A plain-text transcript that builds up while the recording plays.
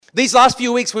These last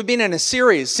few weeks, we've been in a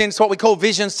series since what we call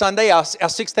Vision Sunday, our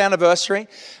 6th anniversary.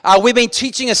 We've been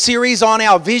teaching a series on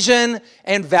our vision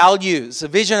and values, a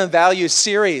vision and values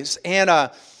series. And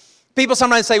people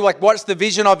sometimes say, like, what's the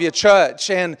vision of your church?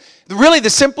 And really the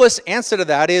simplest answer to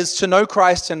that is to know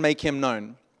Christ and make him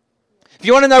known. If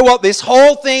you want to know what this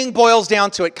whole thing boils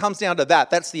down to, it comes down to that.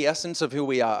 That's the essence of who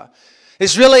we are.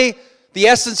 It's really, the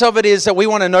essence of it is that we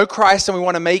want to know Christ and we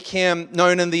want to make him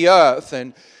known in the earth.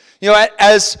 And you know,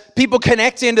 as people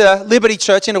connect into Liberty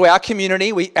Church, into our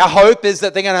community, our hope is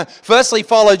that they're going to firstly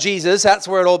follow Jesus. That's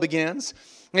where it all begins.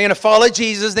 They're going to follow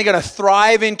Jesus. They're going to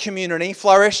thrive in community,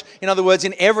 flourish, in other words,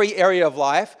 in every area of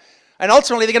life. And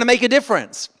ultimately, they're going to make a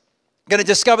difference. They're going to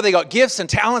discover they've got gifts and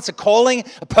talents, a calling,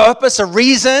 a purpose, a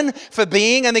reason for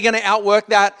being, and they're going to outwork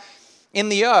that in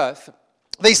the earth.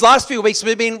 These last few weeks,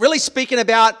 we've been really speaking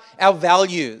about our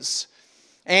values.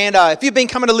 And if you've been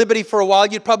coming to Liberty for a while,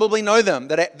 you'd probably know them,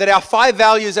 that our 5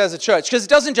 values as a church, because it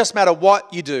doesn't just matter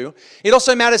what you do, it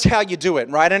also matters how you do it,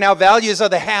 right? And our values are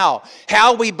the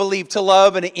how we believe to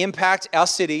love and impact our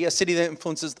city, a city that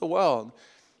influences the world.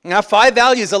 And our 5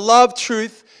 values are love,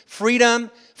 truth, freedom,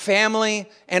 family,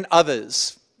 and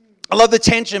others. I love the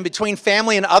tension between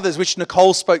family and others, which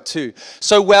Nicole spoke to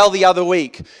so well the other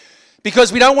week,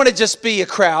 because we don't want to just be a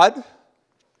crowd.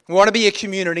 We want to be a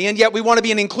community, and yet we want to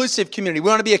be an inclusive community. We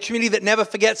want to be a community that never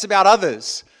forgets about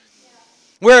others. Yeah.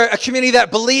 We're a community that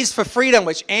believes for freedom,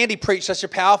 which Andy preached such a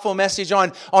powerful message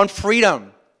on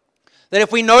freedom. That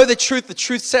if we know the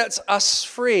truth sets us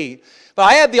free. But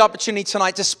I had the opportunity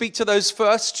tonight to speak to those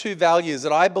first 2 values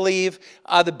that I believe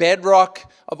are the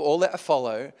bedrock of all that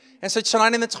follow. And so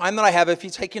tonight in the time that I have, if you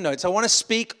take your notes, I want to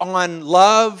speak on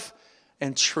love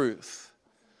and truth.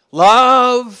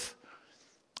 Love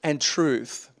and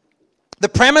truth. The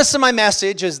premise of my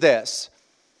message is this,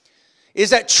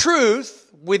 is that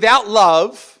truth without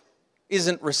love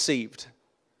isn't received.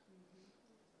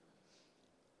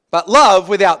 But love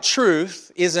without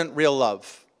truth isn't real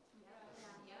love.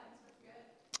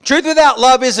 Truth without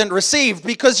love isn't received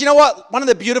because you know what? One of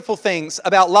the beautiful things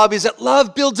about love is that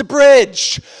love builds a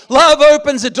bridge. Love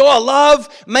opens a door. Love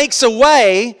makes a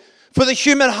way for the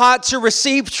human heart to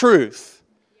receive truth.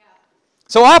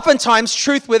 So oftentimes,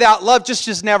 truth without love just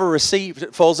is never received.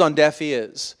 It falls on deaf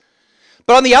ears.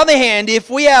 But on the other hand, if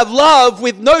we have love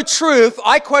with no truth,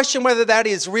 I question whether that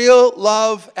is real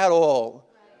love at all.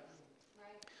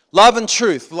 Love and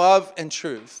truth, love and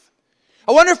truth.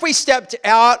 I wonder if we stepped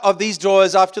out of these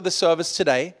doors after the service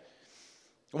today,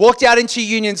 walked out into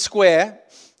Union Square,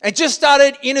 and just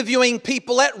started interviewing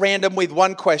people at random with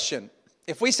one question.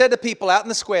 If we said to people out in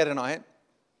the square tonight,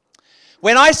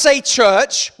 when I say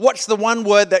church, what's the one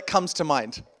word that comes to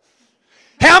mind?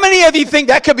 How many of you think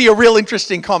that could be a real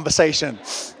interesting conversation?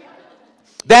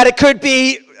 That it could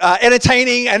be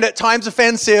entertaining and at times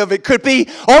offensive. It could be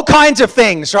all kinds of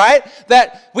things, right?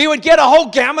 That we would get a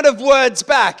whole gamut of words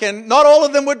back, and not all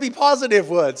of them would be positive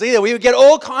words either. We would get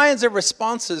all kinds of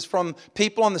responses from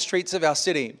people on the streets of our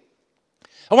city.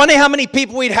 I wonder how many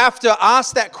people we'd have to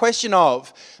ask that question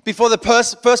of before the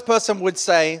first person would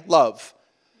say love.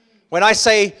 When I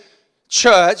say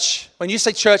church, when you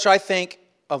say church, I think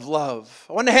of love.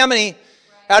 I wonder how many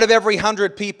out of every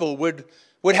 100 people would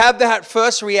have that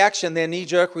first reaction, their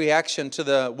knee-jerk reaction to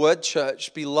the word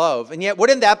church be love. And yet,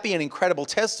 wouldn't that be an incredible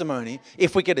testimony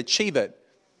if we could achieve it?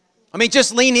 I mean,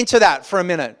 just lean into that for a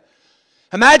minute.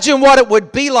 Imagine what it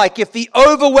would be like if the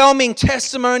overwhelming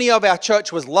testimony of our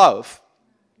church was love.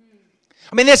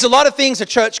 I mean, there's a lot of things a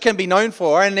church can be known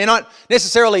for, and they're not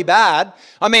necessarily bad.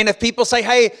 I mean, if people say,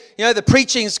 hey, you know, the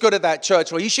preaching's good at that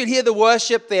church, or you should hear the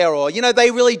worship there, or, you know, they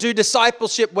really do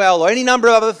discipleship well, or any number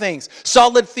of other things,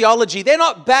 solid theology, they're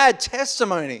not bad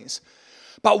testimonies.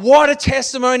 But what a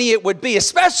testimony it would be,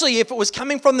 especially if it was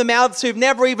coming from the mouths who've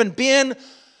never even been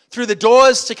through the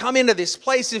doors to come into this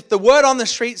place. If the word on the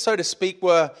street, so to speak,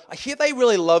 were, I hear they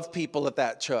really love people at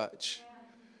that church.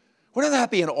 Wouldn't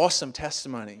that be an awesome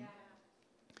testimony?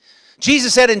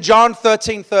 Jesus said in John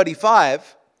 13:35,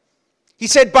 he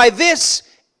said, by this,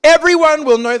 everyone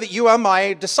will know that you are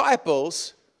my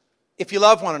disciples if you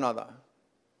love one another.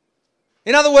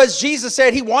 In other words, Jesus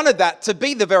said he wanted that to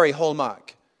be the very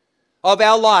hallmark of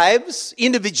our lives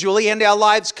individually and our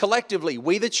lives collectively.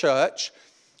 We, the church,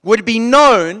 would be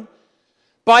known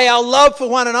by our love for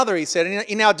one another, he said.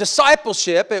 In our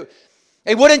discipleship,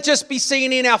 it wouldn't just be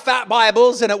seen in our fat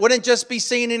Bibles, and it wouldn't just be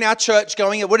seen in our church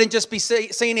going. It wouldn't just be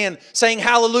seen in saying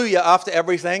hallelujah after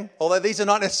everything, although these are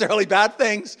not necessarily bad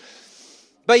things.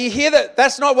 But you hear that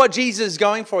that's not what Jesus is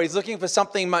going for. He's looking for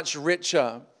something much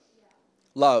richer.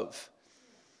 Love.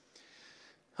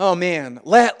 Oh man,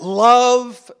 let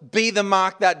love be the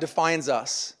mark that defines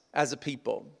us as a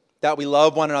people. that we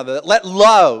love one another. Let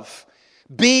love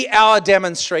be our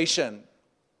demonstration.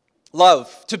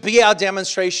 Love, to be our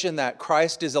demonstration that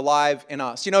Christ is alive in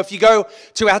us. You know, if you go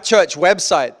to our church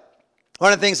website,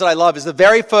 one of the things that I love is the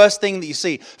very first thing that you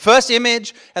see. First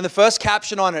image and the first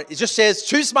caption on it, it just says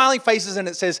 2 smiling faces and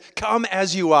it says, "Come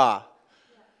as you are."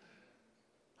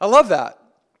 I love that.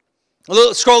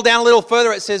 Scroll down a little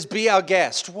further, it says, "Be our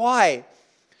guest." Why?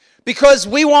 Because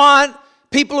we want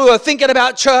people who are thinking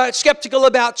about church, skeptical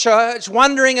about church,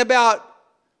 wondering about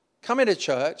coming to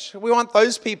church. We want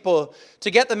those people to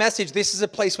get the message, this is a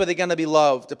place where they're going to be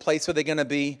loved, a place where they're going to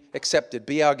be accepted.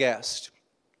 Be our guest.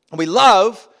 And we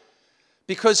love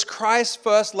because Christ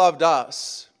first loved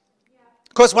us.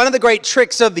 Of course, one of the great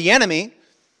tricks of the enemy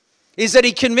is that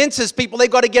he convinces people they've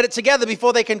got to get it together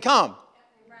before they can come.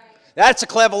 That's a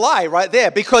clever lie right there,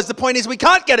 because the point is we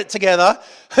can't get it together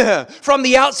from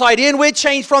the outside in. We're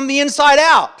changed from the inside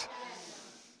out.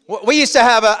 We used to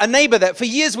have a neighbor that for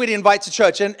years we'd invite to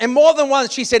church, and more than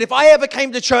once she said, if I ever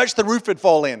came to church, the roof would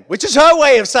fall in, which is her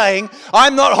way of saying,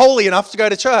 I'm not holy enough to go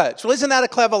to church. Well, isn't that a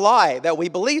clever lie that we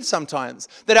believe sometimes,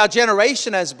 that our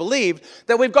generation has believed,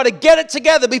 that we've got to get it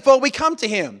together before we come to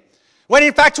Him, when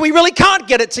in fact we really can't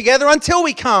get it together until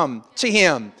we come to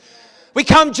Him. We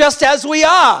come just as we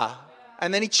are,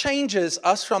 and then He changes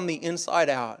us from the inside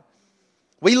out.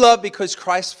 We love because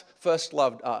Christ first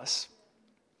loved us.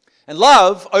 And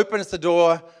love opens the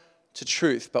door to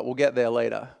truth, but we'll get there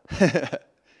later.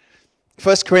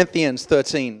 1 Corinthians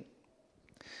 13.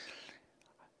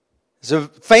 It's a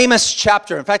famous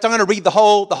chapter. In fact, I'm going to read the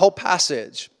whole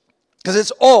passage because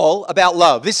it's all about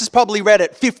love. This is probably read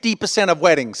at 50% of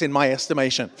weddings in my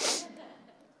estimation.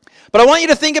 But I want you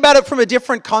to think about it from a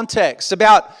different context,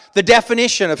 about the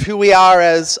definition of who we are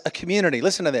as a community.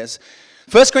 Listen to this.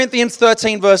 1 Corinthians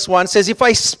 13 verse 1 says, if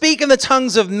I speak in the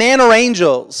tongues of men or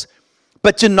angels,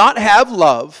 but do not have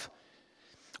love,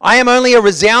 I am only a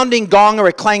resounding gong or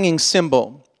a clanging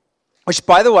cymbal. Which,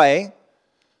 by the way,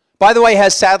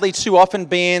 has sadly too often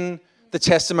been the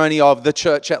testimony of the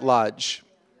church at large.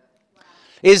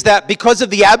 Is that because of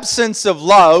the absence of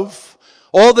love,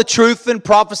 all the truth and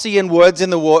prophecy and words in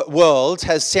the world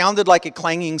has sounded like a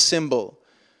clanging cymbal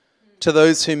to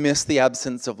those who miss the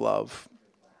absence of love.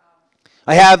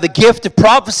 I have the gift of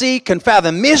prophecy, can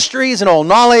fathom mysteries and all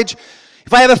knowledge.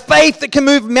 If I have a faith that can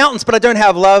move mountains, but I don't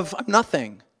have love, I'm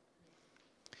nothing.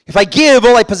 If I give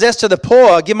all I possess to the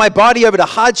poor, give my body over to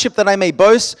hardship that I may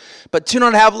boast, but do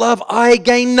not have love, I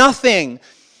gain nothing.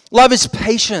 Love is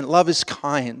patient, love is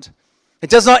kind. It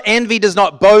does not envy, does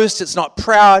not boast, it's not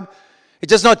proud. It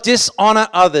does not dishonor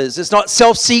others. It's not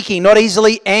self-seeking, not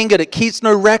easily angered. It keeps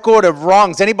no record of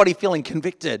wrongs. Anybody feeling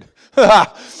convicted?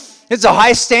 It's a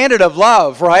high standard of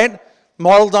love, right?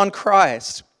 Modeled on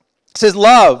Christ. It says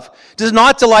love does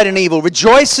not delight in evil,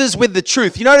 rejoices with the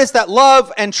truth. You notice that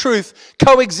love and truth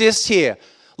coexist here.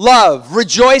 Love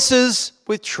rejoices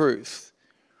with truth.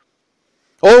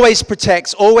 Always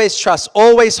protects, always trusts,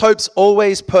 always hopes,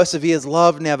 always perseveres.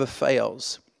 Love never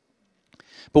fails.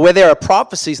 But where there are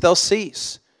prophecies, they'll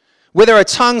cease. Where there are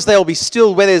tongues, they'll be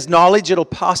stilled. Where there's knowledge, it'll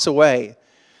pass away.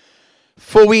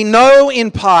 For we know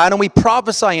in part and we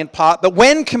prophesy in part, but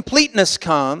when completeness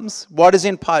comes, what is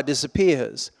in part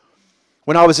disappears.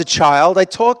 When I was a child, I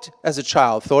talked as a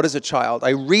child, thought as a child. I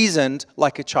reasoned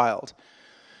like a child.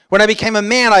 When I became a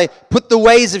man, I put the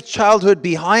ways of childhood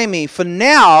behind me. For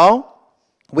now,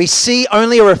 we see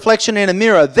only a reflection in a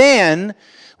mirror. Then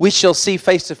we shall see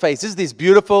face to face. This is this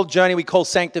beautiful journey we call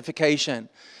sanctification,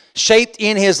 shaped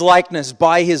in His likeness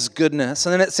by His goodness.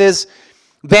 And then it says,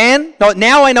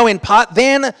 now I know in part,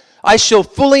 then I shall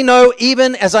fully know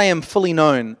even as I am fully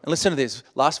known. And listen to this,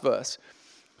 last verse.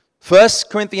 1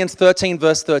 Corinthians 13,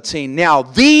 verse 13. Now,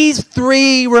 these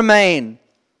three remain,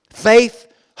 faith,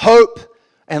 hope,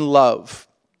 and love.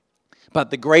 But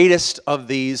the greatest of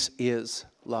these is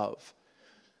love.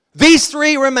 These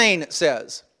three remain, it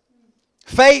says.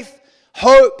 Faith,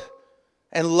 hope,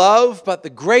 and love, but the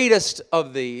greatest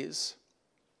of these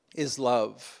is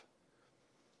love.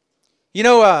 You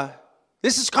know,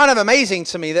 this is kind of amazing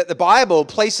to me that the Bible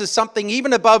places something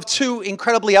even above two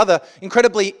incredibly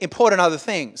important other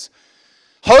things.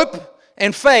 Hope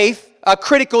and faith are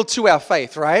critical to our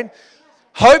faith, right?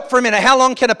 Hope, for a minute, how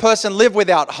long can a person live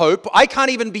without hope? I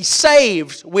can't even be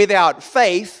saved without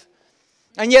faith.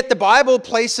 And yet the Bible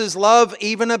places love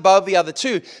even above the other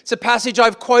two. It's a passage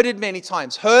I've quoted many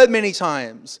times, heard many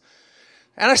times.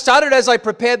 And I started as I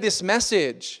prepared this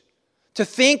message to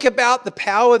think about the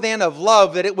power then of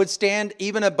love, that it would stand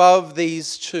even above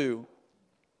these two.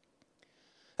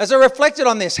 As I reflected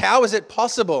on this, how is it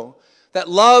possible that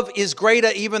love is greater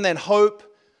even than hope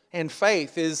and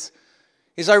faith? Is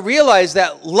is I realize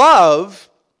that love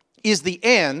is the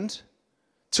end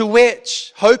to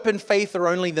which hope and faith are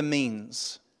only the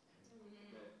means.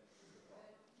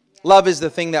 Love is the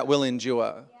thing that will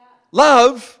endure.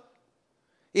 Love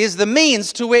is the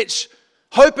means to which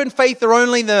hope and faith are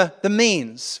only the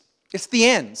means. It's the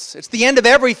ends. It's the end of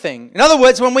everything. In other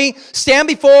words, when we stand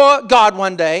before God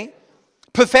one day,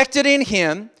 perfected in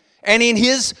Him and in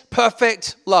His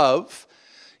perfect love,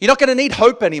 you're not going to need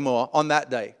hope anymore on that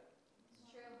day.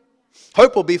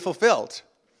 Hope will be fulfilled.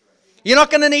 You're not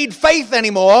going to need faith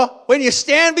anymore when you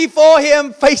stand before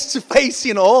Him face to face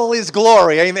in all His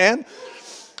glory. Amen.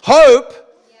 Hope,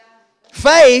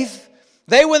 faith,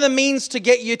 they were the means to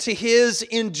get you to His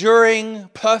enduring,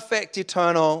 perfect,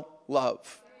 eternal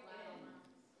love.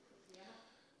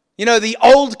 You know, the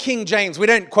old King James, we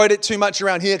don't quote it too much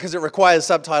around here because it requires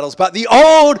subtitles, but the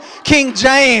old King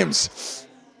James,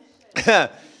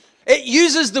 it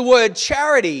uses the word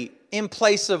charity in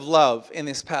place of love in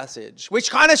this passage, which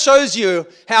kind of shows you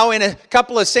how in a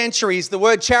couple of centuries the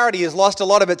word charity has lost a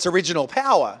lot of its original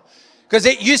power, because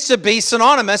it used to be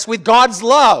synonymous with God's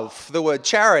love, the word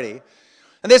charity.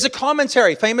 And there's a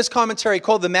commentary, famous commentary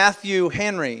called the Matthew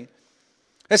Henry.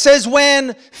 It says,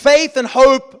 when faith and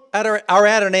hope are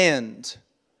at an end,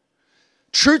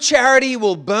 true charity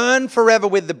will burn forever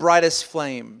with the brightest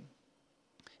flame.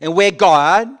 And where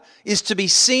God is to be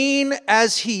seen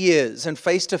as He is and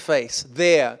face to face,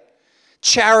 there,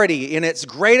 charity in its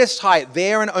greatest height,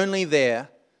 there and only there,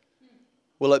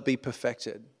 will it be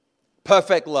perfected.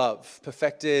 Perfect love,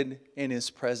 perfected in His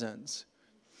presence.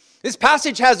 This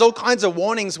passage has all kinds of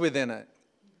warnings within it.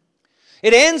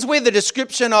 It ends with a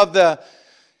description of the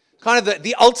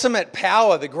ultimate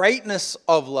power, the greatness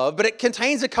of love, but it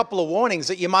contains a couple of warnings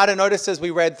that you might have noticed as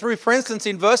we read through. For instance,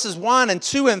 in verses 1 and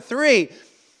 2 and 3,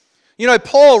 you know,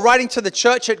 Paul, writing to the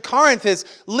church at Corinth, is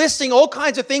listing all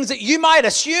kinds of things that you might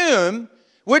assume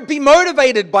would be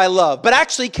motivated by love, but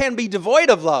actually can be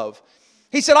devoid of love.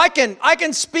 He said, I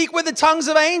can speak with the tongues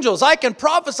of angels. I can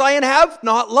prophesy and have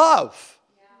not love.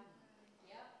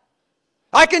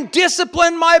 I can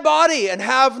discipline my body and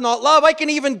have not love. I can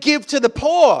even give to the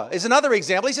poor, is another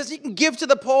example. He says you can give to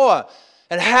the poor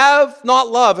and have not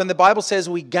love. And the Bible says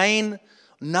we gain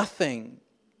nothing.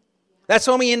 That's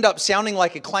when we end up sounding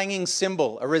like a clanging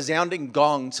cymbal, a resounding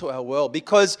gong to our world.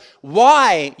 Because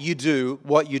why you do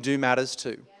what you do matters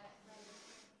too.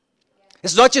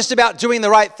 It's not just about doing the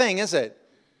right thing, is it?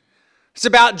 It's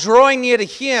about drawing near to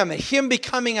Him, Him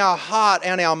becoming our heart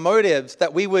and our motives,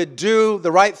 that we would do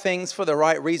the right things for the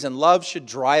right reason. Love should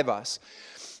drive us.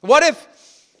 What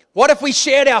if we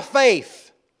shared our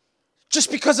faith just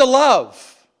because of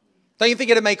love? Don't you think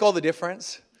it'd make all the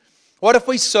difference? What if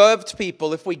we served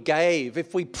people, if we gave,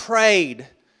 if we prayed?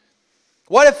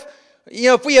 What if,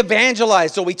 if we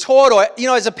evangelized or we taught, or,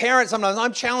 as a parent sometimes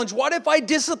I'm challenged, what if I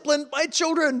disciplined my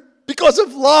children because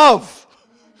of love?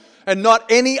 And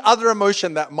not any other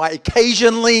emotion that might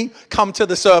occasionally come to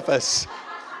the surface.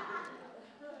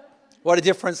 What a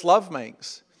difference love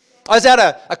makes. I was at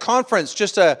a conference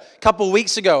just a couple of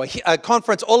weeks ago, a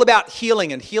conference all about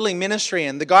healing and healing ministry.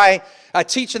 And the guy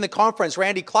teaching the conference,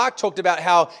 Randy Clark, talked about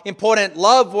how important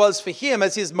love was for him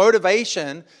as his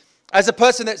motivation. As a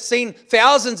person that's seen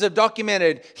thousands of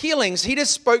documented healings, he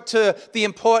just spoke to the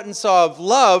importance of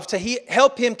love to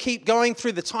help him keep going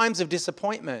through the times of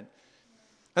disappointment.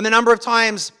 And the number of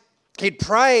times he'd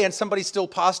pray and somebody still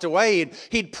passed away.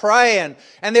 He'd pray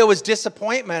and there was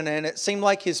disappointment and it seemed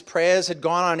like his prayers had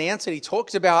gone unanswered. He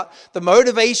talked about the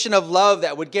motivation of love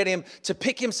that would get him to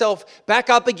pick himself back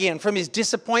up again from his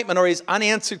disappointment or his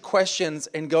unanswered questions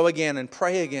and go again and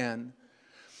pray again.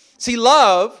 See,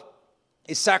 love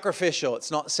is sacrificial.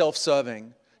 It's not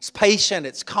self-serving. It's patient.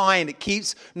 It's kind. It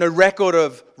keeps no record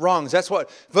of wrongs. That's what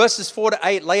verses 4 to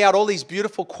 8 lay out, all these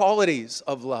beautiful qualities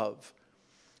of love.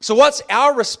 So what's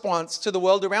our response to the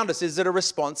world around us? Is it a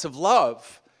response of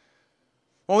love?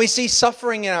 When we see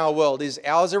suffering in our world, is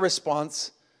ours a response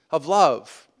of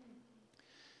love?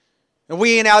 And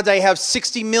we in our day have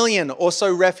 60 million or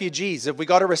so refugees. Have we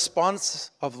got a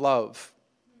response of love?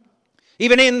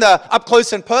 Even in the up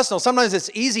close and personal, sometimes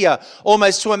it's easier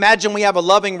almost to imagine we have a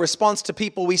loving response to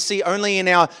people we see only in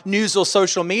our news or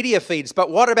social media feeds.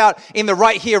 But what about in the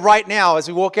right here, right now, as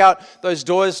we walk out those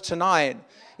doors tonight?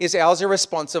 Is ours a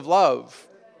response of love?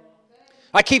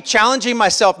 I keep challenging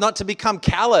myself not to become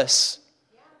callous.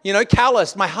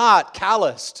 Calloused, my heart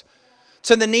calloused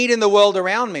to the need in the world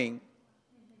around me.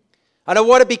 I don't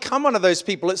want to become one of those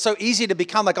people. It's so easy to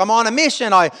become like, I'm on a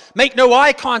mission. I make no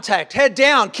eye contact, head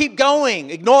down, keep going,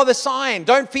 ignore the sign,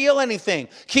 don't feel anything,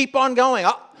 keep on going.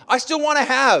 I still want to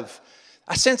have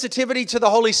a sensitivity to the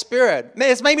Holy Spirit.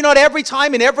 It's maybe not every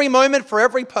time, in every moment, for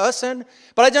every person,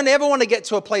 but I don't ever want to get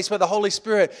to a place where the Holy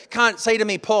Spirit can't say to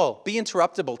me, Paul, be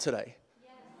interruptible today.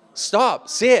 Stop,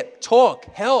 sit, talk,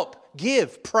 help,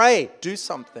 give, pray, do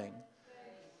something.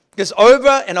 Because over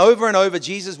and over and over,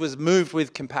 Jesus was moved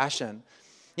with compassion.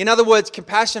 In other words,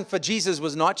 compassion for Jesus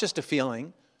was not just a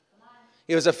feeling.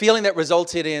 It was a feeling that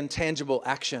resulted in tangible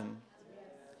action.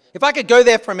 If I could go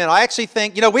there for a minute, I actually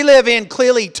think, we live in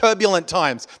clearly turbulent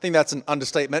times. I think that's an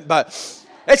understatement, but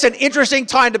it's an interesting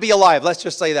time to be alive. Let's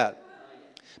just say that.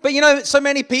 But so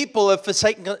many people have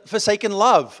forsaken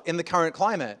love in the current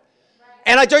climate.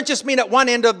 And I don't just mean at one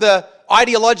end of the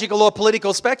ideological or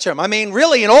political spectrum. I mean,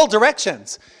 really in all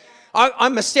directions.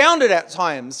 I'm astounded at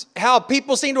times how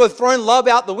people seem to have thrown love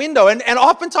out the window and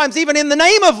oftentimes even in the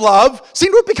name of love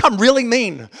seem to have become really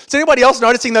mean. Is anybody else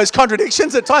noticing those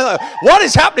contradictions at times? Like, what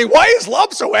is happening? Why is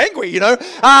love so angry?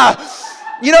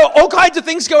 All kinds of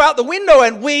things go out the window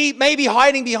and we may be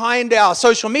hiding behind our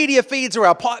social media feeds or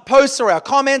our posts or our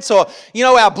comments or,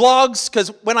 our blogs,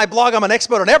 because when I blog, I'm an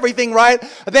expert on everything, right?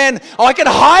 Then I can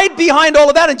hide behind all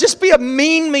of that and just be a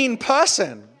mean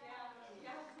person.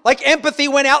 Like empathy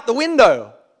went out the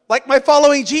window. Like my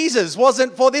following Jesus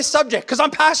wasn't for this subject because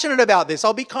I'm passionate about this.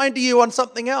 I'll be kind to you on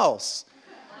something else.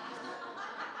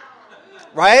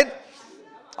 Right?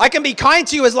 I can be kind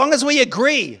to you as long as we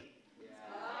agree.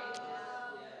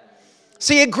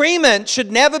 See, agreement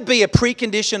should never be a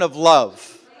precondition of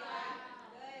love.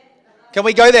 Can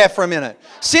we go there for a minute?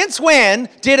 Since when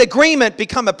did agreement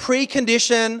become a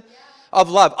precondition of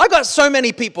love? I got so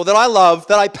many people that I love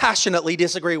that I passionately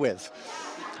disagree with.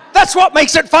 That's what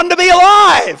makes it fun to be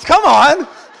alive. Come on.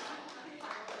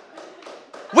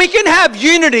 We can have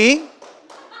unity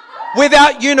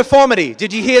without uniformity.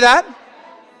 Did you hear that?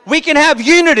 We can have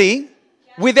unity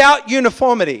without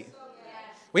uniformity.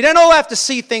 We don't all have to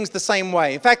see things the same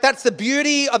way. In fact, that's the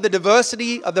beauty of the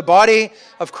diversity of the body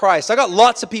of Christ. I got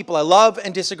lots of people I love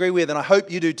and disagree with, and I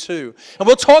hope you do too. And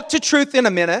we'll talk to truth in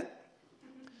a minute,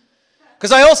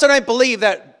 because I also don't believe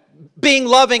that being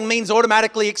loving means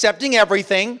automatically accepting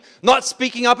everything, not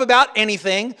speaking up about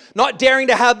anything, not daring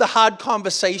to have the hard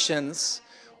conversations,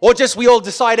 or just we all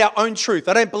decide our own truth.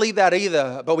 I don't believe that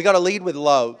either, but we got to lead with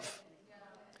love.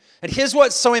 And here's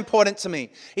what's so important to me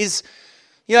is,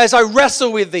 as I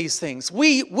wrestle with these things,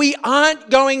 we aren't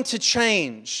going to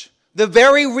change the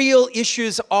very real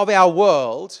issues of our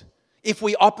world if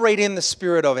we operate in the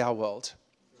spirit of our world.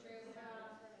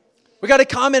 We got to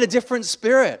come in a different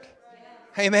spirit.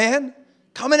 Amen?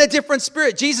 Come in a different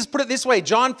spirit. Jesus put it this way,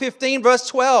 John 15, verse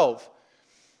 12.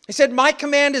 He said, my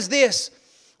command is this,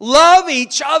 love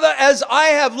each other as I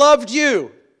have loved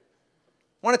you.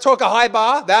 Want to talk a high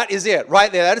bar? That is it, right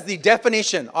there. That is the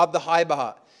definition of the high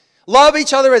bar. Love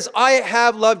each other as I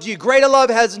have loved you. Greater love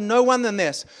has no one than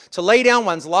this, to lay down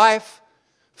one's life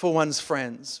for one's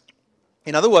friends.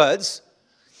 In other words,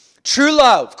 true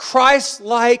love,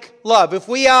 Christ-like love, if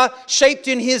we are shaped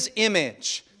in His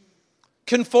image,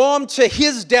 conform to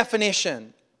His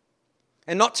definition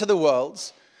and not to the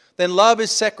world's, then love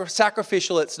is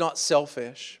sacrificial, it's not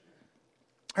selfish.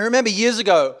 I remember years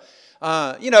ago,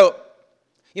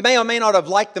 you may or may not have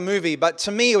liked the movie, but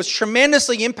to me it was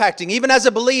tremendously impacting, even as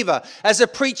a believer, as a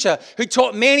preacher who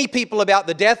taught many people about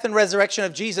the death and resurrection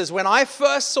of Jesus. When I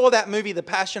first saw that movie, The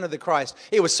Passion of the Christ,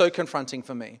 it was so confronting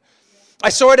for me. I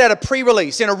saw it at a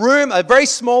pre-release in a room, a very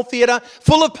small theater,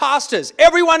 full of pastors.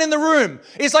 Everyone in the room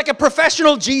is like a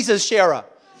professional Jesus sharer.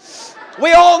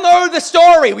 We all know the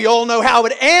story. We all know how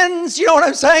it ends. You know what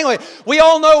I'm saying? We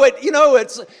all know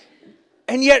it,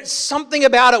 and yet something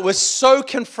about it was so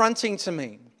confronting to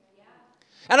me.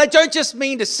 And I don't just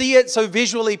mean to see it so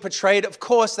visually portrayed. Of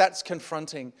course, that's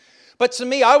confronting. But to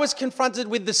me, I was confronted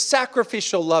with the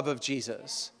sacrificial love of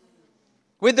Jesus,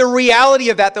 with the reality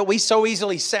of that we so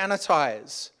easily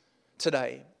sanitize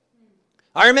today.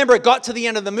 I remember it got to the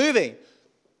end of the movie,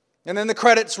 and then the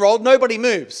credits rolled. Nobody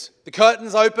moves. The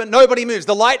curtains open. Nobody moves.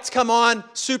 The lights come on.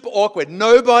 Super awkward.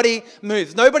 Nobody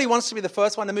moves. Nobody wants to be the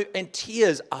first one to move. And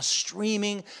tears are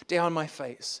streaming down my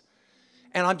face.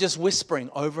 And I'm just whispering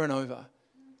over and over,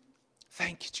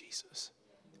 thank you, Jesus.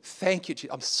 Thank you,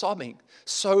 Jesus. I'm sobbing,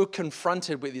 so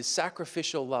confronted with His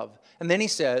sacrificial love. And then He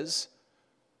says,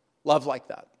 love like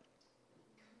that.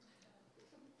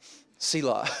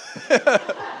 Selah.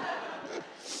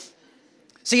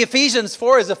 See, Ephesians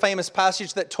 4 is a famous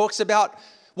passage that talks about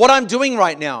what I'm doing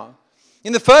right now.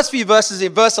 In the first few verses,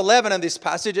 in verse 11 of this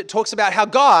passage, it talks about how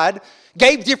God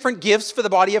gave different gifts for the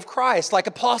body of Christ, like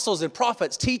apostles and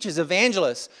prophets, teachers,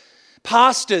 evangelists,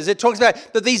 pastors. It talks about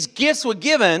that these gifts were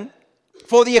given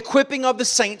for the equipping of the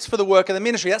saints for the work of the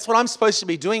ministry. That's what I'm supposed to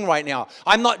be doing right now.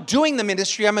 I'm not doing the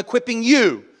ministry, I'm equipping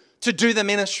you to do the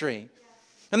ministry.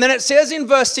 And then it says in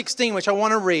verse 16, which I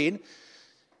want to read,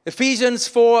 Ephesians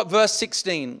 4, verse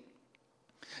 16.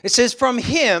 It says, from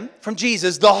him, from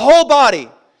Jesus, the whole body,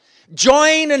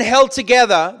 joined and held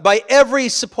together by every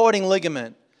supporting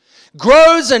ligament,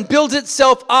 grows and builds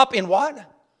itself up in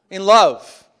what? In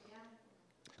love.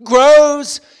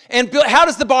 Grows and builds. How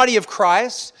does the body of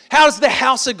Christ, how does the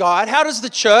house of God, how does the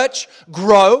church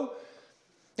grow?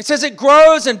 It says it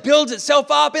grows and builds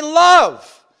itself up in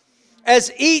love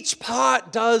as each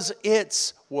part does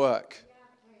its work.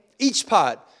 Each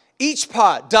part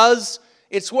does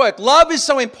its work. Love is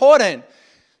so important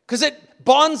because it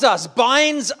binds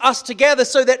us together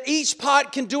so that each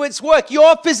part can do its work.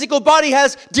 Your physical body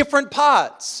has different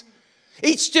parts.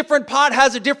 Each different part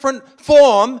has a different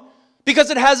form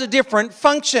because it has a different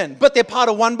function, but they're part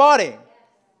of one body.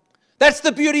 That's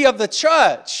the beauty of the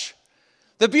church.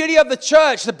 The beauty of the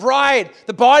church, the bride,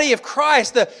 the body of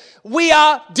Christ, we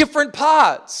are different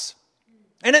parts.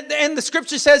 And the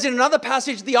scripture says in another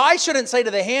passage, the eye shouldn't say to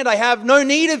the hand, I have no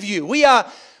need of you. We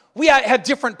have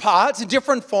different parts and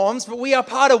different forms, but we are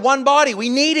part of one body. We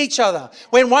need each other.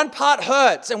 When one part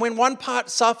hurts and when one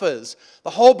part suffers, the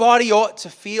whole body ought to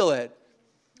feel it.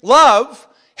 Love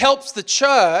helps the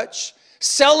church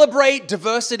celebrate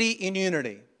diversity in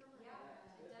unity.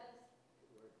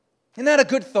 Isn't that a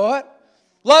good thought?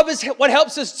 Love is what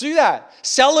helps us do that.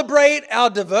 Celebrate our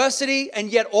diversity and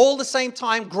yet all the same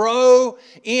time grow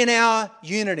in our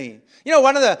unity. You know,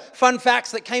 one of the fun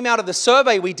facts that came out of the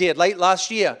survey we did late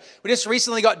last year, we just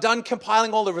recently got done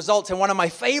compiling all the results, and one of my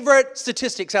favorite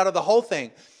statistics out of the whole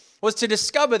thing was to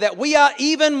discover that we are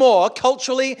even more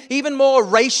culturally, even more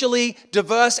racially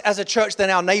diverse as a church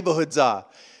than our neighborhoods are.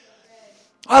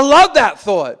 I love that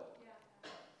thought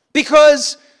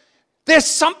because there's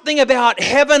something about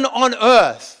heaven on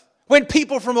earth when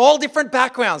people from all different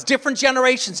backgrounds, different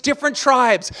generations, different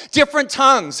tribes, different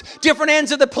tongues, different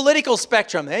ends of the political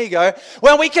spectrum, there you go,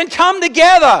 when we can come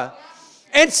together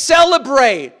and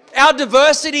celebrate our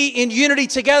diversity in unity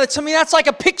together. To me, that's like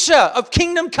a picture of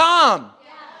kingdom come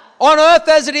on earth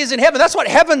as it is in heaven. That's what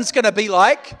heaven's going to be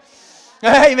like.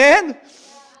 Amen.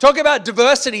 Talk about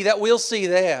diversity that we'll see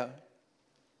there.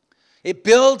 It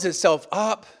builds itself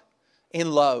up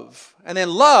in love. And then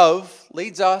love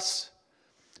leads us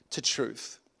to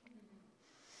truth.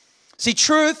 See,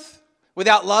 truth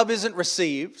without love isn't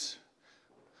received.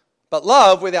 But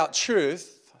love without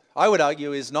truth, I would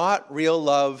argue, is not real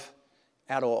love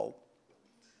at all.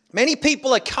 Many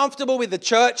people are comfortable with the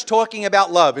church talking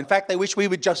about love. In fact, they wish we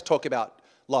would just talk about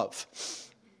love.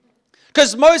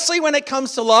 Because mostly when it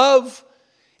comes to love,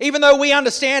 even though we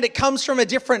understand it comes from a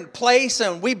different place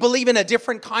and we believe in a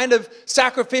different kind of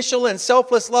sacrificial and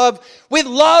selfless love, with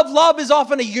love is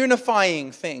often a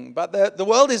unifying thing. But the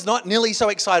world is not nearly so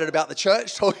excited about the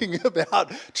church talking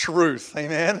about truth.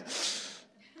 Amen?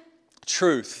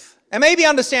 Truth. And maybe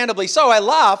understandably so. I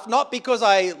laugh, not because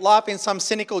I laugh in some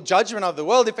cynical judgment of the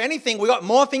world. If anything, we got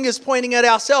more fingers pointing at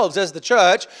ourselves as the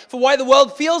church for why the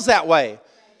world feels that way.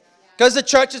 Because the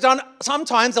church has done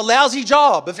sometimes a lousy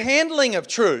job of handling of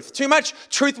truth. Too much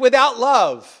truth without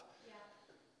love.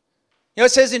 You know,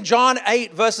 it says in John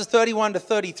 8, verses 31 to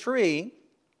 33,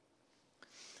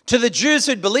 to the Jews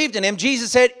who'd believed in him, Jesus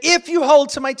said, if you hold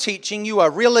to my teaching, you are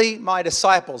really my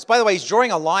disciples. By the way, he's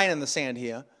drawing a line in the sand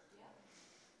here.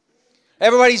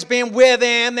 Everybody's been with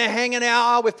them, they're hanging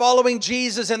out, we're following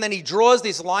Jesus, and then he draws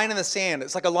this line in the sand.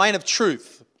 It's like a line of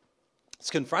truth.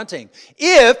 It's confronting.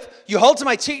 If you hold to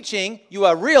my teaching, you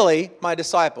are really my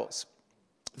disciples.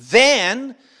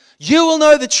 Then you will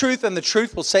know the truth and the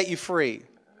truth will set you free.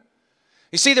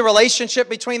 You see the relationship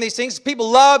between these things? People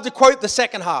love to quote the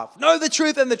second half. Know the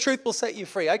truth and the truth will set you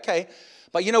free. Okay,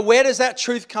 but you know, where does that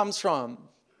truth comes from?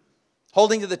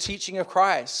 Holding to the teaching of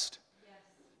Christ.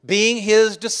 Being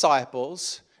his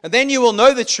disciples. And then you will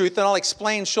know the truth, and I'll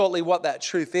explain shortly what that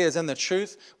truth is, and the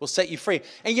truth will set you free.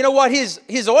 And you know what?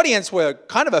 His audience were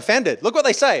kind of offended. Look what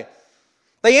they say.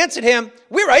 They answered him,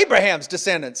 we're Abraham's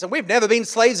descendants, and we've never been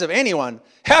slaves of anyone.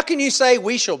 How can you say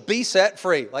we shall be set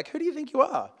free? Like, who do you think you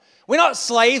are? We're not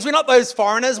slaves. We're not those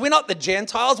foreigners. We're not the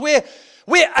Gentiles. We're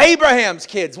Abraham's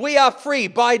kids. We are free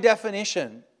by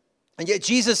definition. And yet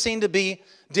Jesus seemed to be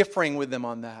differing with them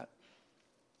on that.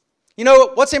 You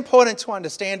know, what's important to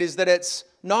understand is that it's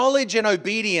knowledge and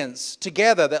obedience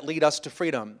together that lead us to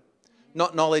freedom,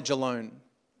 not knowledge alone.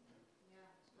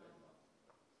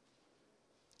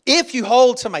 If you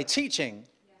hold to my teaching,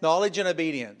 knowledge and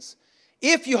obedience,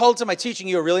 If you hold to my teaching,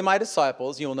 you are really my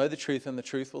disciples. You will know the truth, and the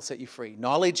truth will set you free.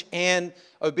 Knowledge and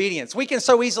obedience. We can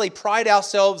so easily pride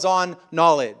ourselves on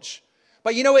knowledge.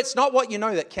 But you know, it's not what you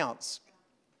know that counts.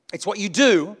 It's what you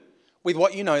do with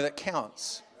what you know that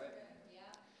counts.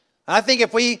 And I think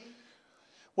if we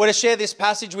were to share this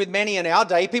passage with many in our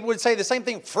day, people would say the same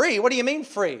thing. Free? What do you mean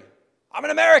free? I'm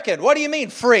an American. What do you mean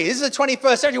free? This is the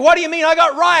 21st century. What do you mean I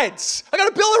got rights? I got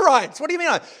a Bill of Rights. What do you mean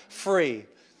I'm free?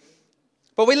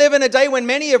 But we live in a day when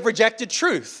many have rejected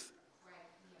truth.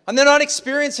 And they're not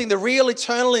experiencing the real,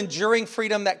 eternal, enduring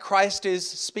freedom that Christ is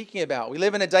speaking about. We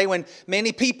live in a day when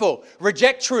many people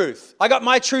reject truth. I got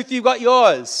my truth, you got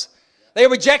yours. They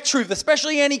reject truth,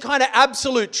 especially any kind of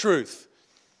absolute truth.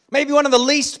 Maybe one of the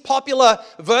least popular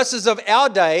verses of our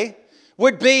day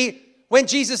would be when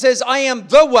Jesus says, I am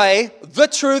the way, the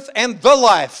truth, and the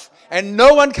life. And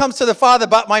no one comes to the Father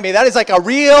but by me. That is like a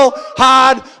real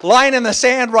hard line in the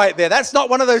sand right there. That's not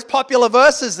one of those popular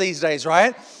verses these days,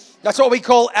 right? That's what we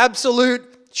call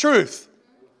absolute truth.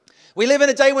 We live in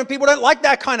a day when people don't like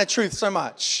that kind of truth so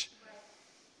much.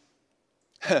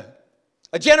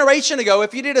 A generation ago,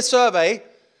 if you did a survey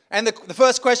and the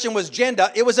first question was gender,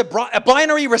 it was a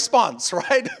binary response,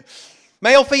 right?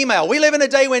 Male, female. We live in a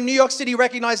day when New York City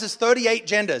recognizes 38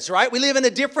 genders, right? We live in a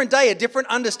different day, a different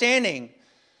understanding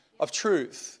of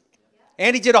truth.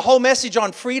 Andy did a whole message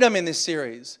on freedom in this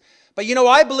series. But you know,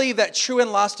 I believe that true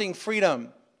and lasting freedom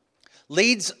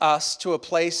leads us to a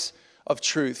place of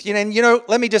truth. And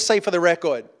let me just say for the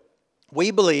record,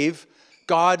 we believe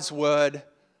God's word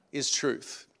is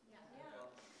truth.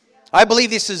 I believe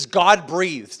this is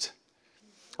God-breathed.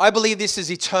 I believe this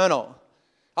is eternal.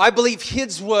 I believe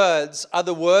his words are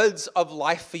the words of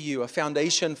life for you, a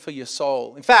foundation for your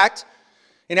soul. In fact,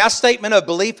 in our statement of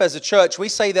belief as a church, we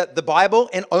say that the Bible,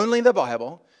 and only the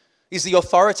Bible, is the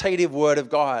authoritative word of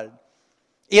God.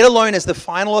 It alone is the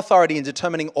final authority in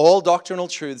determining all doctrinal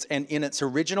truths, and in its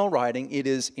original writing, it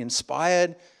is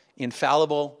inspired,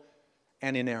 infallible,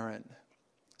 and inerrant.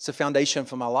 It's a foundation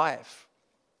for my life.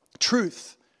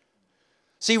 Truth.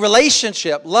 See,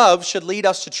 relationship, love should lead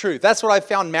us to truth. That's what I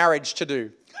found marriage to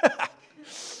do.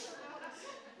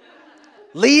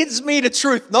 Leads me to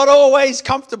truth, not always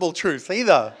comfortable truth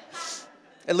either.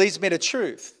 It leads me to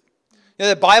truth.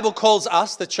 The Bible calls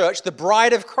us, the church, the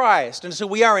bride of Christ. And so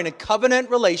we are in a covenant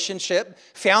relationship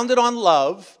founded on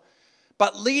love,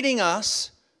 but leading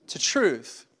us to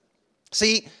truth.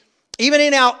 See, even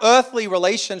in our earthly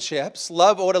relationships,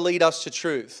 love ought to lead us to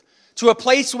truth. To a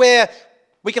place where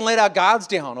we can let our guards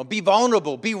down or be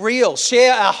vulnerable, be real,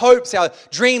 share our hopes, our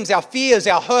dreams, our fears,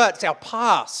 our hurts, our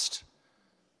past.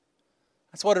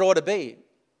 That's what it ought to be.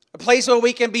 A place where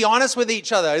we can be honest with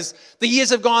each other as the years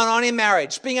have gone on in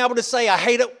marriage. Being able to say, I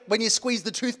hate it when you squeeze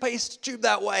the toothpaste tube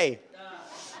that way.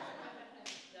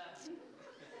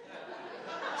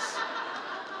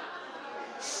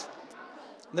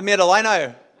 The middle, I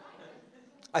know.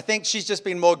 I think she's just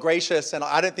been more gracious, and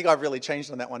I don't think I've really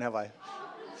changed on that one, have I?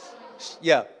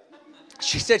 Yeah.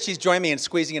 She said she's joined me in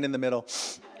squeezing it in the middle.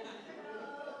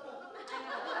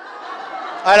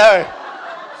 I know.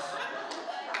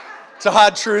 It's a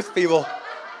hard truth, people.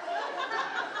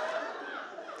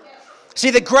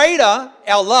 See, the greater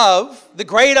our love, the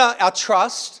greater our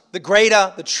trust, the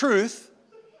greater the truth,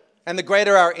 and the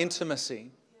greater our intimacy.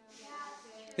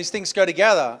 These things go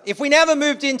together. If we never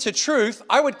moved into truth,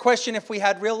 I would question if we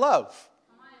had real love.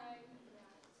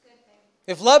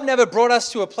 If love never brought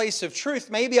us to a place of truth,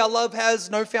 maybe our love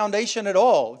has no foundation at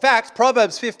all. In fact,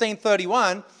 Proverbs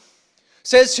 15:31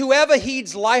 says, whoever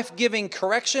heeds life-giving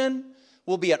correction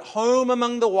will be at home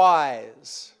among the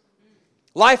wise.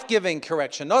 Life-giving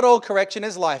correction. Not all correction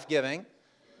is life-giving.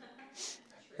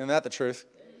 Isn't that the truth?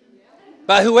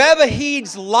 But whoever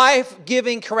heeds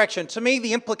life-giving correction, to me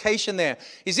the implication there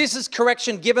is this is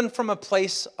correction given from a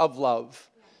place of love.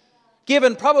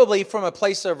 Given probably from a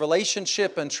place of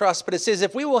relationship and trust. But it says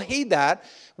if we will heed that,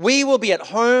 we will be at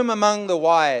home among the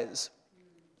wise.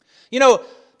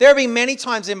 There have been many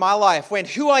times in my life when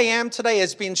who I am today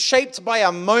has been shaped by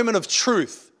a moment of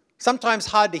truth. Sometimes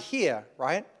hard to hear,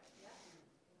 right?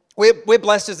 We're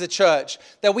blessed as a church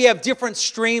that we have different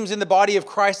streams in the body of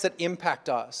Christ that impact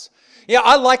us. Yeah,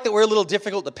 I like that we're a little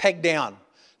difficult to peg down.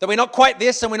 That we're not quite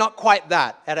this and we're not quite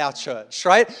that at our church,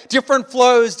 right? Different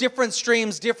flows, different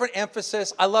streams, different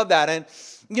emphasis. I love that. And,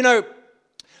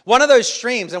 one of those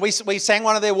streams, and we sang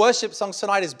one of their worship songs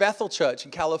tonight, is Bethel Church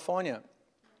in California.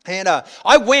 And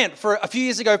I went for a few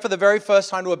years ago for the very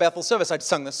first time to a Bethel service. I'd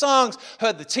sung the songs,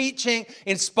 heard the teaching,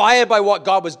 inspired by what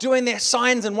God was doing there,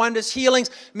 signs and wonders,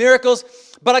 healings, miracles.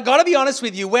 But I got to be honest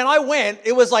with you, when I went,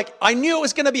 it was like I knew it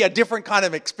was going to be a different kind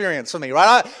of experience for me,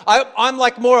 right? I'm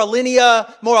like more a linear,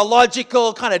 more a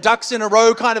logical, kind of ducks in a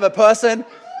row kind of a person.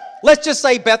 Let's just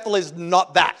say Bethel is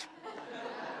not that.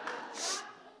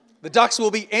 The ducks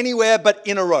will be anywhere but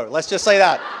in a row. Let's just say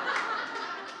that.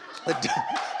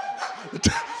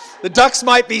 The ducks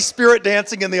might be spirit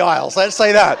dancing in the aisles. Let's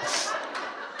say that.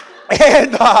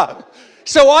 And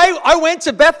so I went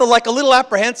to Bethel like a little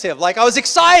apprehensive. Like I was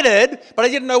excited, but I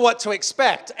didn't know what to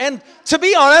expect. And to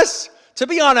be honest,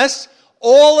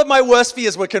 all of my worst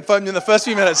fears were confirmed in the first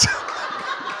few minutes.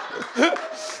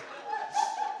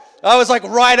 I was like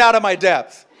right out of my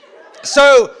depth.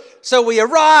 So we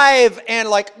arrive and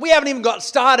like we haven't even got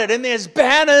started and there's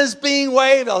banners being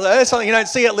waved. I was like, that's something you don't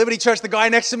see at Liberty Church. The guy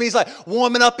next to me is like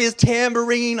warming up his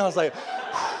tambourine. I was like,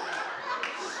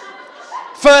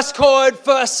 first chord,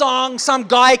 first song, some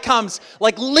guy comes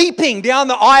like leaping down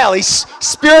the aisle. He's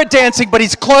spirit dancing, but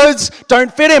his clothes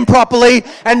don't fit him properly.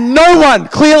 And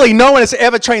clearly no one has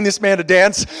ever trained this man to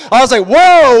dance. I was like,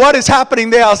 whoa, what is happening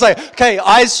there? I was like, okay,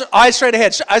 eyes straight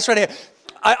ahead, eyes straight ahead.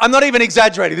 I'm not even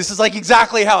exaggerating. This is like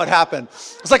exactly how it happened.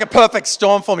 It's like a perfect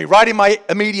storm for me, right in my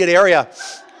immediate area.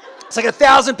 It's like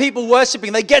 1,000 people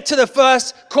worshiping. They get to the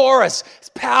first chorus. It's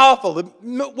powerful.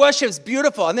 The worship's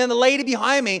beautiful. And then the lady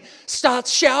behind me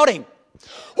starts shouting.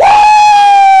 Woo!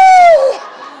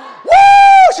 Woo!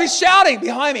 She's shouting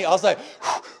behind me. I was like,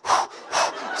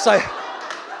 so,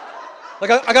 like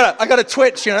I got a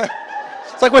twitch, you know.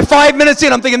 It's like we're 5 minutes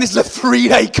in. I'm thinking this is a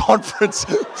 3-day conference.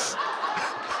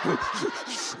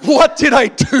 What did I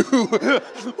do?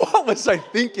 What was I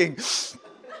thinking?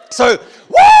 So,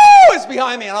 woo! Is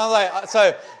behind me, and I was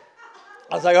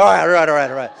like, all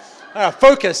right.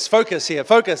 Focus here.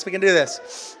 Focus. We can do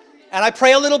this. And I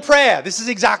pray a little prayer. This is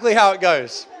exactly how it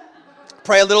goes.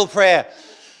 Pray a little prayer,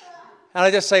 and I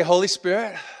just say, Holy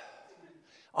Spirit,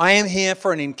 I am here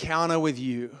for an encounter with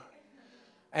you,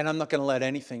 and I'm not going to let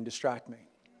anything distract me.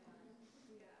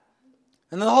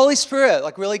 And then the Holy Spirit,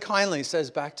 like really kindly,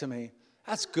 says back to me,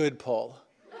 that's good, Paul.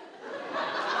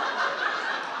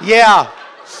 Yeah.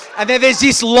 And then there's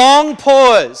this long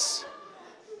pause.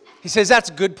 He says, that's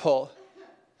good, Paul.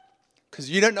 Because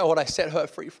you don't know what I set her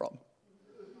free from.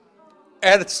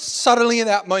 And it's suddenly in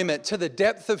that moment, to the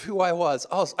depth of who I was,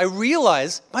 I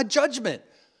realized my judgment.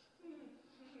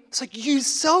 It's like, you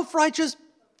self-righteous,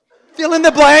 fill in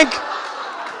the blank.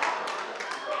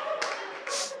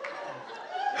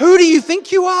 Who do you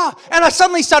think you are? And I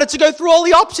suddenly started to go through all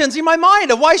the options in my mind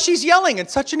of why she's yelling.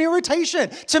 It's such an irritation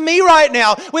to me right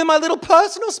now with my little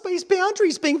personal space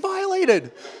boundaries being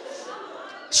violated.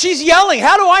 She's yelling.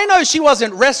 How do I know she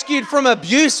wasn't rescued from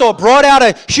abuse or brought out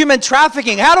of human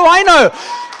trafficking? How do I know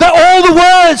that all the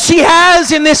words she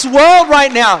has in this world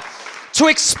right now to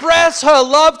express her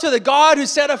love to the God who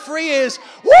set her free is,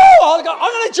 woo, I'm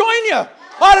going to join you.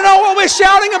 I don't know what we're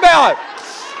shouting about.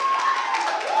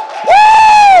 Woo!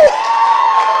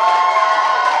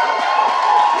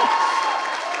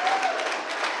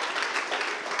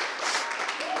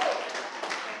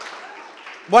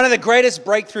 One of the greatest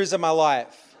breakthroughs of my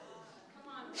life.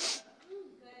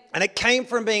 And it came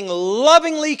from being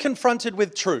lovingly confronted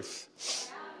with truth.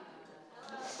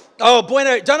 Oh,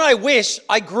 bueno, don't I wish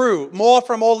I grew more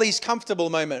from all these comfortable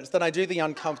moments than I do the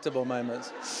uncomfortable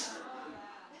moments.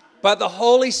 But the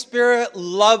Holy Spirit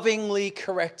lovingly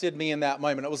corrected me in that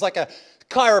moment. It was like a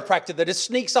chiropractor that just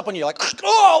sneaks up on you like,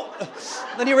 oh!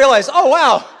 And then you realize, oh,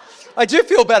 wow, I do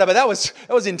feel better, but that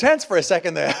was intense for a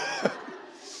second there.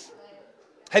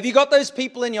 Have you got those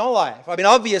people in your life? I mean,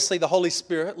 obviously the Holy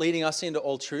Spirit leading us into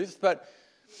all truth, but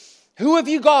who have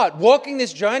you got walking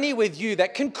this journey with you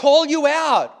that can call you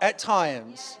out at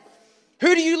times?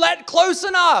 Who do you let close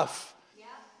enough?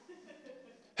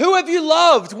 Who have you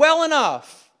loved well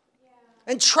enough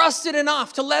and trusted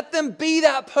enough to let them be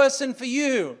that person for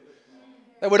you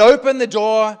that would open the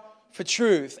door for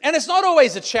truth? And it's not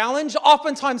always a challenge.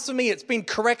 Oftentimes for me, it's been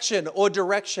correction or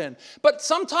direction. But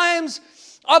sometimes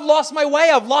I've lost my way,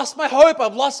 I've lost my hope,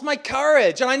 I've lost my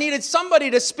courage, and I needed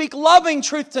somebody to speak loving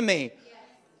truth to me.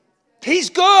 He's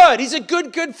good. He's a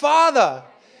good, good father.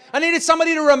 I needed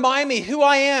somebody to remind me who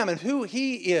I am and who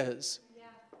he is.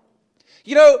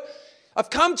 You know, I've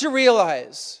come to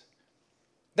realize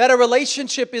that a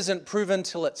relationship isn't proven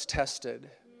till it's tested.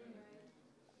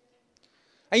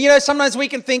 And you know, sometimes we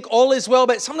can think all is well,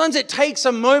 but sometimes it takes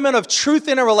a moment of truth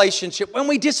in a relationship when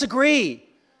we disagree.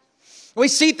 We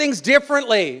see things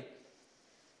differently.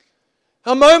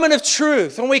 A moment of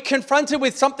truth, when we're confronted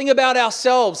with something about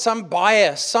ourselves, some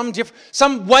bias,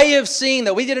 some way of seeing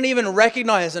that we didn't even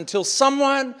recognize until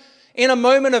someone in a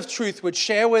moment of truth would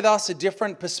share with us a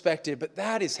different perspective. But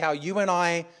that is how you and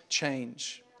I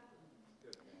change.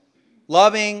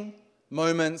 Loving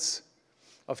moments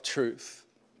of truth.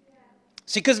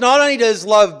 See, because not only does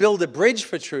love build a bridge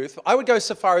for truth, I would go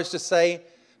so far as to say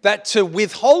that to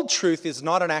withhold truth is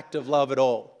not an act of love at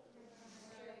all.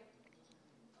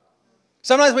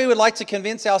 Sometimes we would like to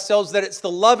convince ourselves that it's the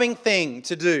loving thing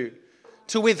to do,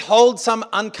 to withhold some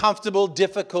uncomfortable,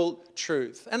 difficult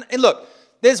truth. And look,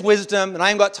 there's wisdom, and I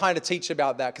haven't got time to teach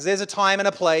about that because there's a time and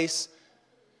a place,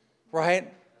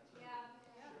 right?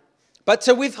 But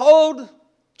to withhold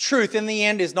truth in the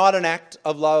end is not an act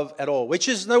of love at all, which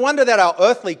is no wonder that our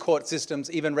earthly court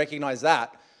systems even recognize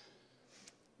that.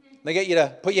 They get you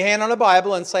to put your hand on a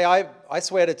Bible and say, I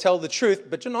swear to tell the truth,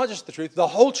 but not just the truth, the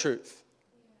whole truth.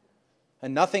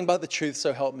 And nothing but the truth,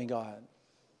 so help me God.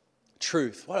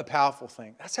 Truth, what a powerful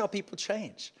thing. That's how people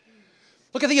change.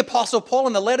 Look at the Apostle Paul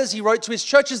and the letters he wrote to his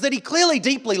churches that he clearly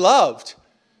deeply loved.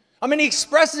 I mean, he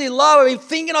expresses his love. I've been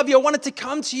thinking of you. I wanted to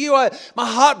come to you. My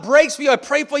heart breaks for you. I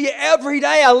pray for you every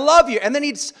day. I love you. And then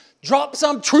he'd drop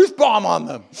some truth bomb on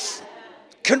them.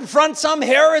 Confront some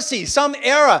heresy, some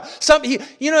error.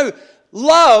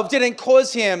 Love didn't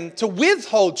cause him to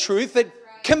withhold truth. It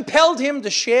compelled him to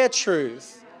share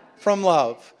truth. From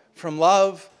love, from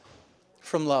love,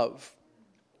 from love.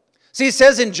 See, it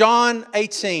says in John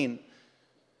 18,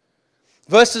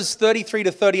 verses 33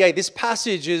 to 38, this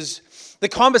passage is the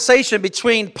conversation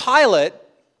between Pilate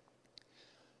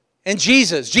and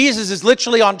Jesus. Jesus is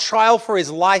literally on trial for his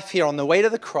life here on the way to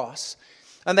the cross.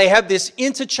 And they have this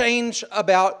interchange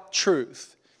about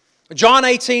truth. John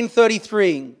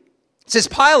 18:33 says,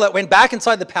 Pilate went back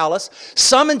inside the palace,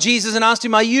 summoned Jesus and asked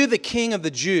him, "Are you the king of the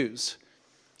Jews?"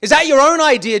 "Is that your own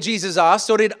idea," Jesus asked,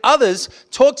 "or did others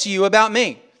talk to you about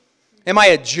me?" "Am I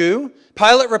a Jew?"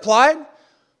 Pilate replied.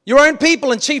 "Your own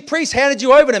people and chief priests handed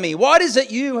you over to me. What is it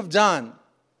you have done?"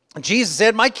 And Jesus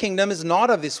said, "My kingdom is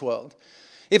not of this world.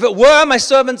 If it were, my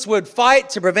servants would fight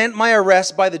to prevent my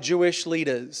arrest by the Jewish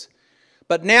leaders.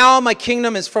 But now my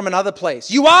kingdom is from another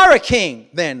place." "You are a king,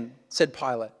 then," said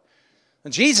Pilate.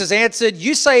 And Jesus answered,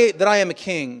 "You say that I am a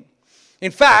king.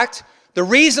 In fact, the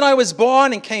reason I was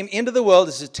born and came into the world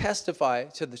is to testify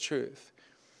to the truth.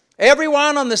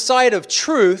 Everyone on the side of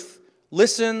truth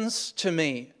listens to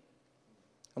me."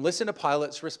 And listen to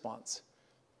Pilate's response.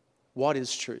 "What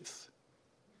is truth?"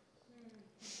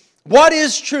 "What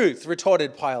is truth?"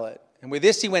 retorted Pilate. And with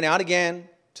this he went out again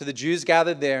to the Jews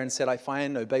gathered there and said, "I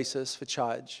find no basis for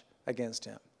charge against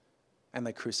him." And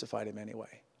they crucified him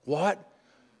anyway. What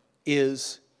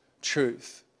is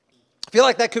truth? I feel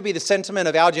like that could be the sentiment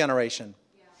of our generation.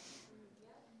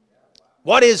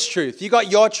 What is truth? You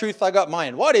got your truth, I got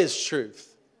mine. What is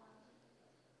truth?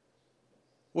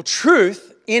 Well,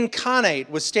 truth incarnate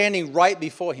was standing right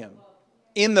before him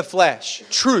in the flesh.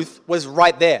 Truth was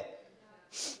right there.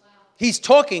 He's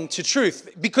talking to truth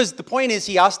because the point is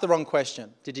he asked the wrong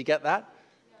question. Did you get that?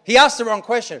 He asked the wrong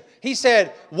question. He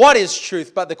said, "What is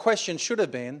truth?" But the question should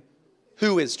have been,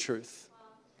 "Who is truth?"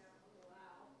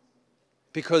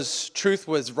 Because truth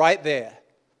was right there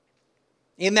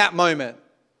in that moment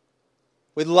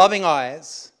with loving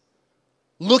eyes,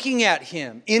 looking at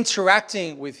him,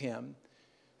 interacting with him.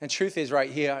 And truth is right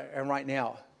here and right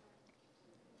now,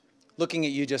 looking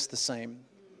at you just the same.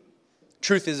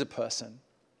 Truth is a person.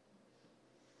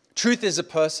 Truth is a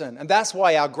person. And that's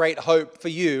why our great hope for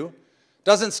you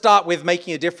doesn't start with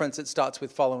making a difference. It starts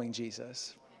with following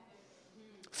Jesus.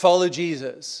 Follow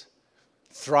Jesus.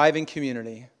 Thrive in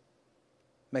community.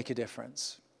 Make a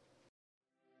difference.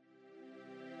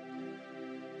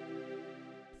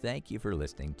 Thank you for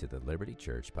listening to the Liberty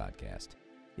Church podcast.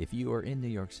 If you are in New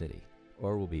York City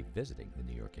or will be visiting the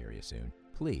New York area soon,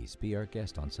 please be our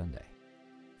guest on Sunday.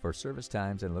 For service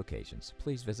times and locations,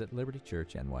 please visit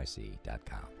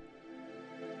libertychurchnyc.com.